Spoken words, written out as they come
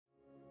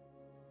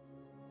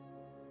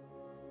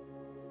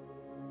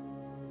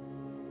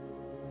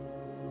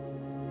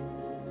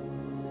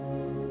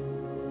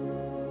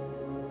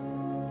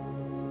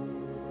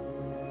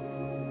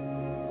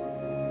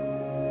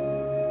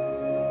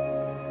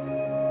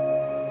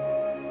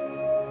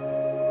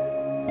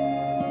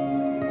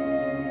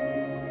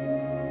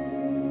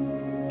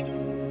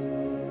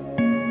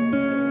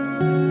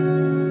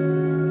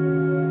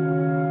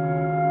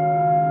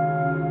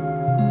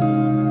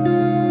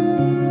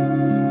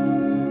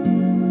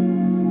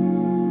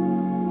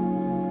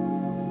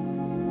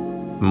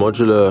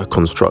Modular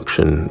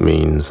construction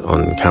means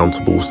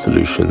uncountable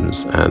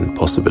solutions and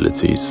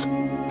possibilities.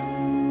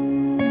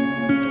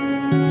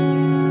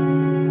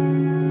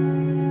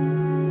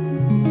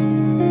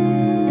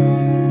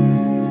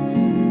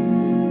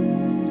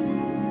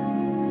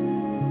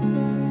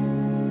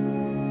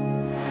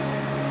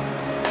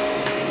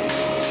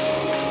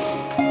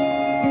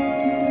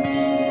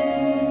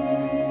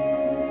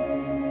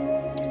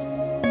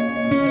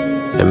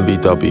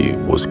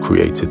 MBW was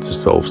created to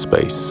solve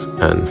space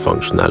and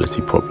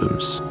functionality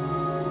problems.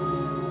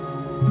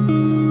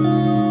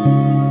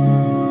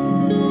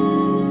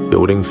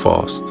 Building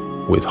fast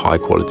with high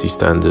quality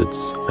standards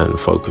and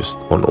focused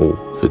on all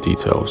the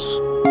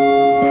details.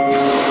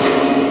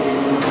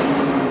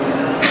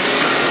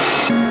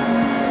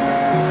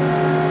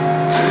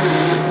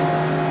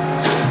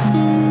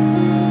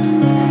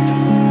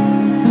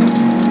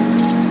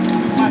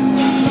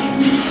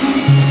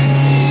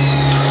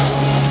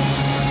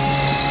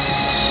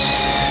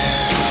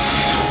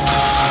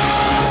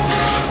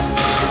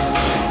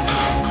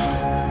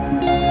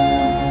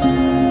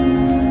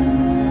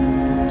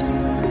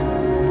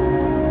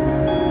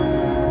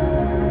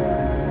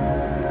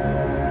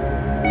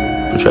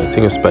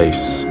 Projecting a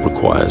space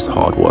requires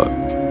hard work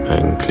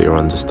and clear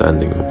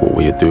understanding of what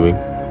we are doing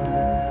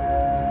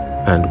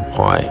and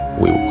why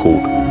we were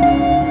called.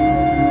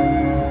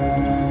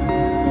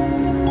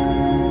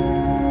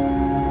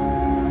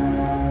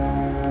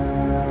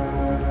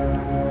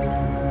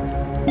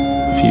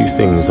 Few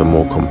things are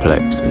more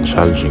complex and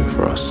challenging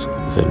for us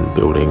than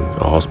building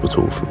a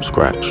hospital from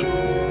scratch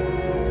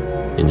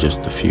in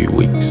just a few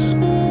weeks.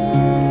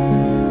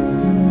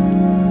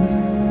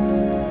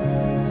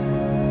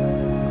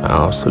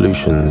 Our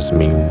solutions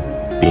mean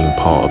being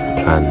part of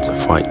the plan to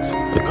fight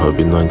the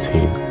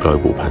COVID-19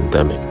 global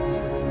pandemic.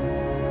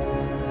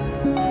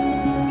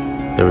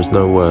 There is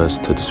no words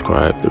to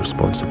describe the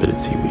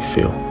responsibility we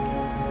feel.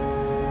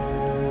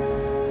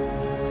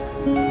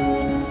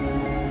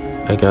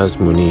 Egas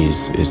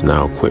Moniz is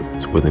now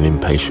equipped with an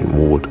inpatient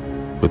ward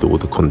with all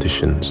the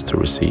conditions to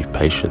receive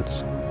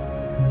patients.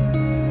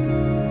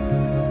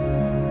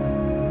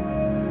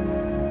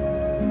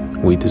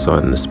 We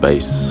designed the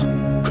space,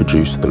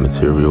 produced the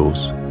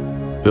materials,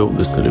 built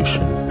the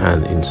solution,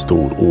 and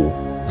installed all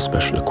the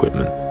special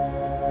equipment.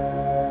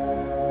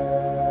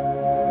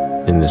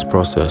 In this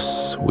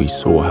process, we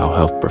saw how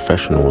health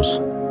professionals,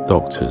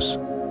 doctors,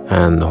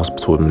 and the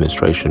hospital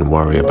administration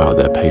worry about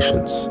their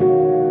patients.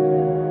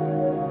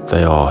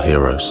 They are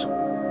heroes.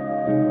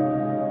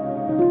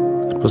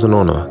 It was an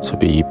honor to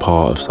be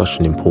part of such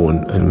an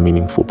important and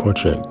meaningful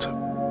project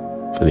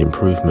for the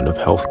improvement of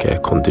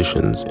healthcare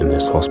conditions in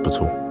this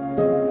hospital.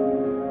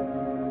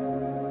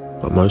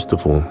 But most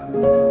of all,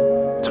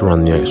 to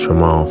run the extra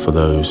mile for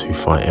those who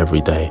fight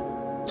every day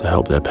to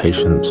help their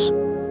patients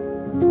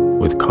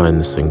with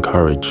kindness and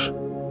courage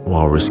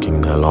while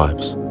risking their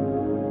lives.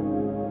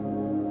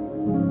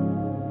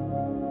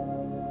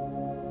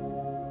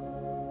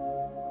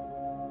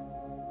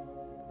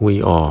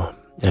 We are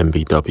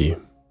MBW,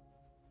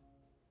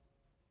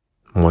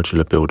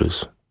 modular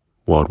builders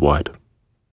worldwide.